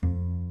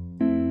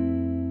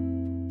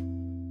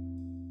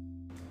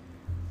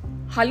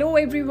Hello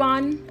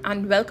everyone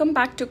and welcome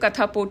back to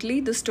Katha Potli,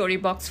 the story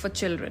box for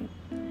children.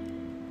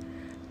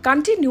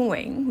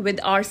 Continuing with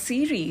our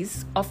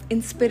series of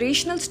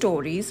inspirational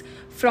stories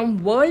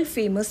from world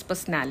famous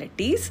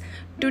personalities,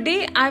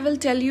 today I will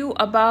tell you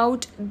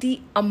about the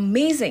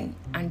amazing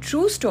and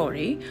true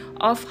story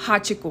of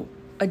Hachiko,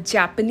 a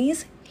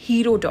Japanese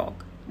hero dog.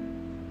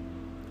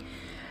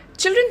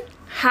 Children,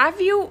 have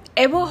you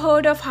ever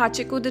heard of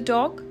Hachiko the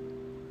dog?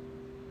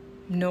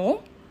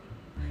 No?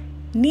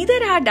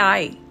 Neither had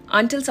I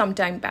until some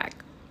time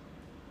back.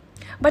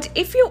 But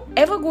if you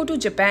ever go to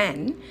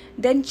Japan,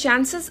 then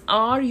chances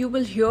are you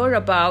will hear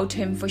about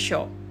him for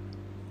sure.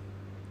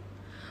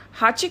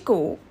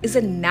 Hachiko is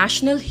a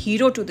national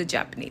hero to the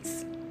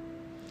Japanese.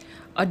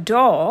 A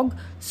dog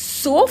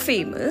so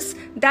famous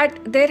that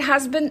there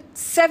has been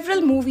several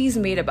movies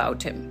made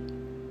about him.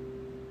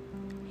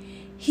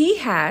 He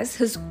has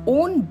his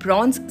own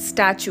bronze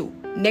statue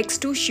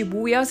next to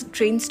Shibuya's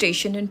train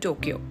station in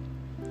Tokyo,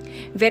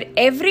 where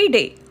every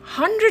day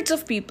hundreds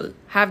of people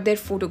have their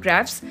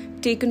photographs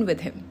taken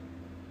with him.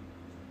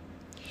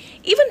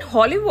 Even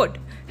Hollywood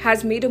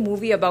has made a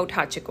movie about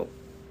Hachiko.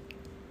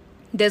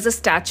 There's a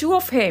statue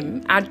of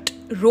him at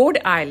Rhode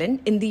Island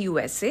in the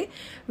USA,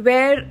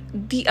 where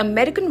the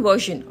American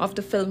version of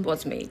the film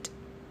was made.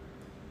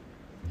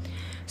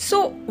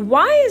 So,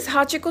 why is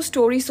Hachiko's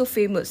story so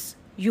famous?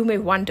 You may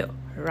wonder,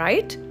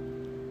 right?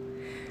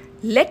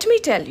 Let me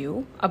tell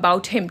you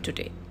about him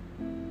today.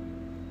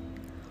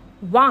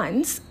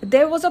 Once,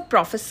 there was a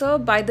professor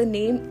by the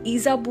name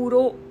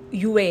Isaburo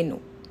Ueno.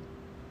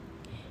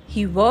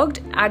 He worked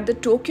at the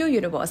Tokyo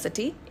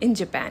University in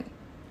Japan.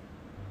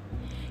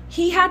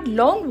 He had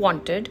long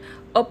wanted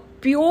a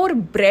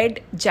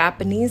purebred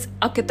Japanese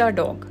Akita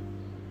dog.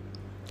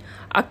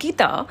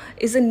 Akita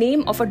is a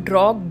name of a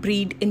dog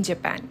breed in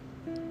Japan.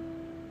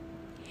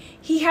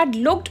 He had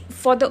looked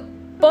for the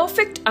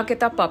perfect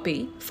Akita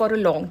puppy for a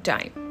long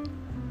time,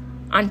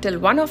 until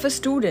one of his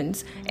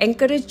students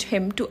encouraged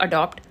him to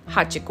adopt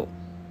Hachiko.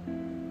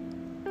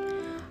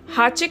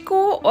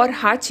 Hachiko or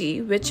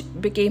Hachi, which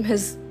became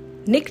his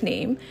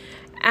nickname,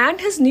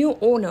 and his new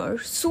owner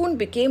soon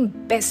became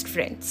best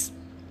friends.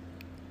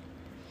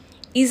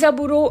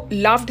 Isaburo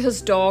loved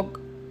his dog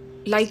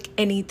like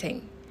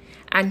anything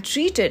and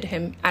treated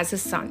him as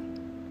his son.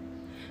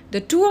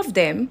 The two of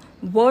them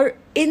were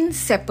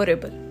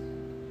inseparable.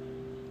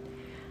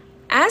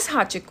 As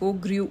Hachiko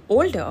grew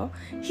older,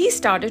 he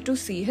started to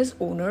see his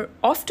owner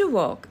off to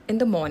work in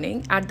the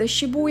morning at the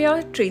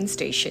Shibuya train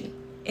station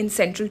in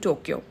central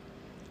Tokyo,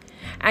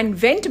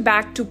 and went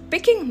back to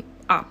pick him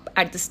up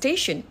at the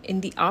station in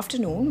the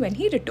afternoon when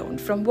he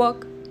returned from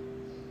work.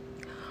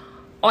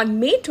 On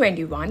May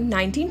 21,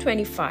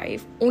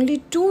 1925, only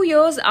 2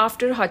 years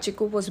after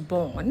Hachiko was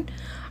born,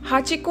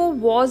 Hachiko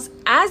was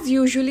as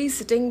usually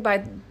sitting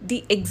by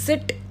the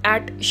exit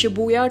at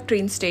Shibuya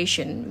train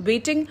station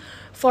waiting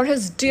for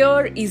his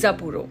dear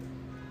Isaburo.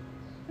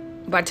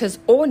 But his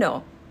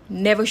owner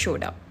never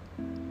showed up.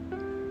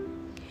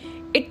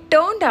 It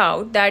turned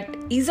out that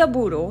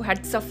Isaburo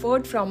had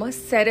suffered from a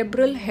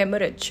cerebral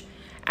hemorrhage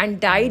and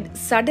died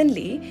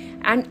suddenly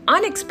and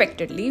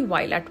unexpectedly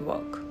while at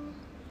work.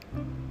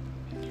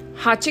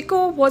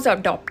 Hachiko was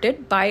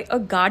adopted by a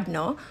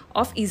gardener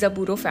of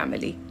Isaburo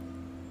family.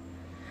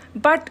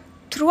 But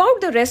throughout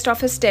the rest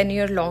of his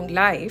 10-year-long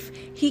life,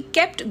 he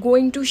kept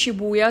going to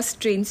Shibuya's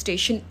train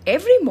station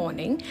every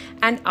morning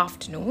and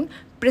afternoon,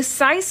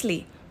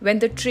 precisely when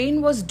the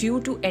train was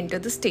due to enter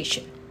the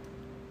station.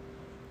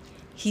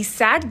 He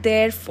sat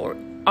there for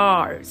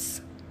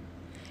hours,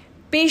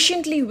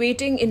 patiently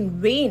waiting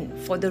in vain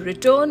for the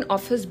return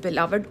of his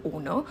beloved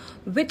owner,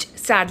 which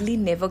sadly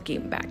never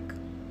came back.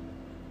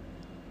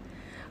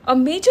 A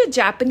major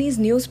Japanese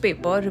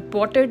newspaper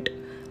reported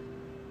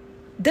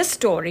this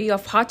story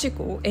of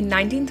Hachiko in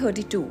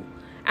 1932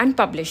 and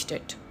published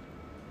it,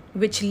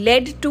 which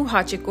led to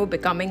Hachiko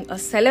becoming a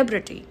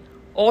celebrity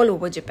all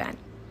over Japan.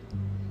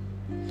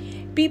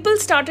 People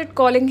started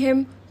calling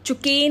him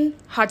Chukane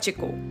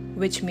Hachiko,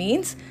 which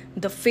means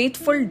the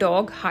faithful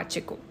dog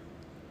Hachiko.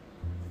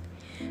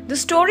 The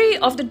story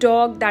of the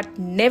dog that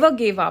never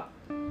gave up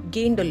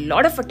gained a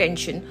lot of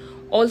attention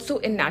also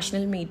in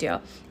national media,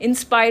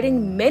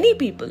 inspiring many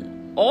people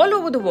all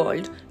over the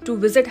world to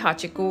visit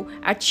Hachiko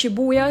at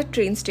Shibuya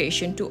train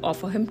station to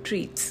offer him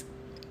treats.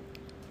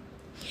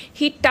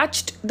 He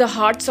touched the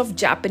hearts of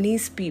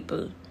Japanese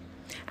people,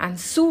 and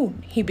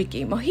soon he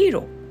became a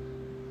hero.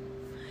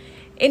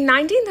 In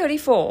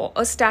 1934,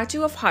 a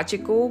statue of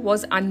Hachiko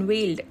was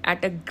unveiled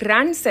at a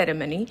grand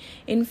ceremony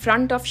in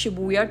front of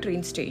Shibuya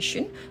train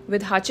station,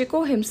 with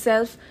Hachiko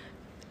himself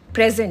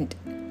present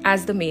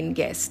as the main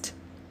guest.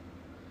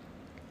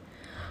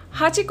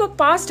 Hachiko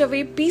passed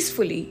away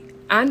peacefully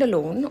and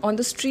alone on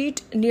the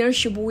street near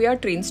Shibuya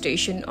train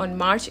station on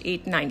March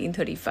 8,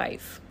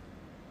 1935.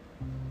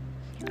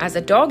 As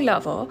a dog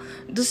lover,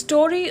 the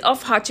story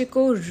of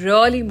Hachiko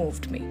really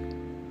moved me.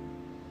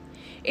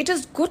 It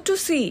is good to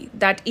see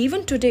that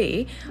even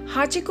today,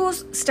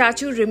 Hachiko's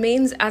statue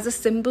remains as a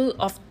symbol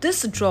of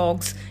this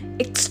dog's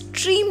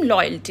extreme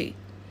loyalty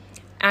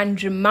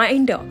and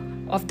reminder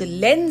of the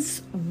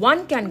lengths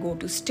one can go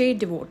to stay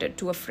devoted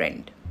to a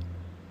friend.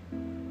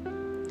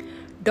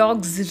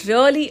 Dogs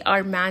really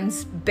are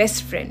man's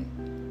best friend.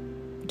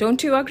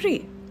 Don't you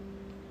agree?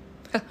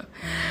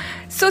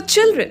 So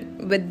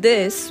children, with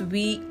this,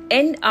 we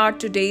end our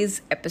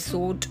today's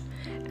episode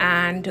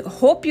and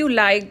hope you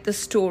liked the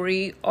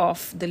story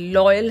of the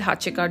loyal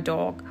Hachiko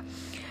dog.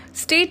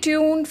 Stay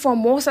tuned for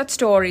more such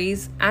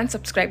stories and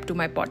subscribe to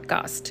my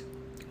podcast.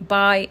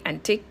 Bye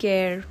and take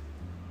care.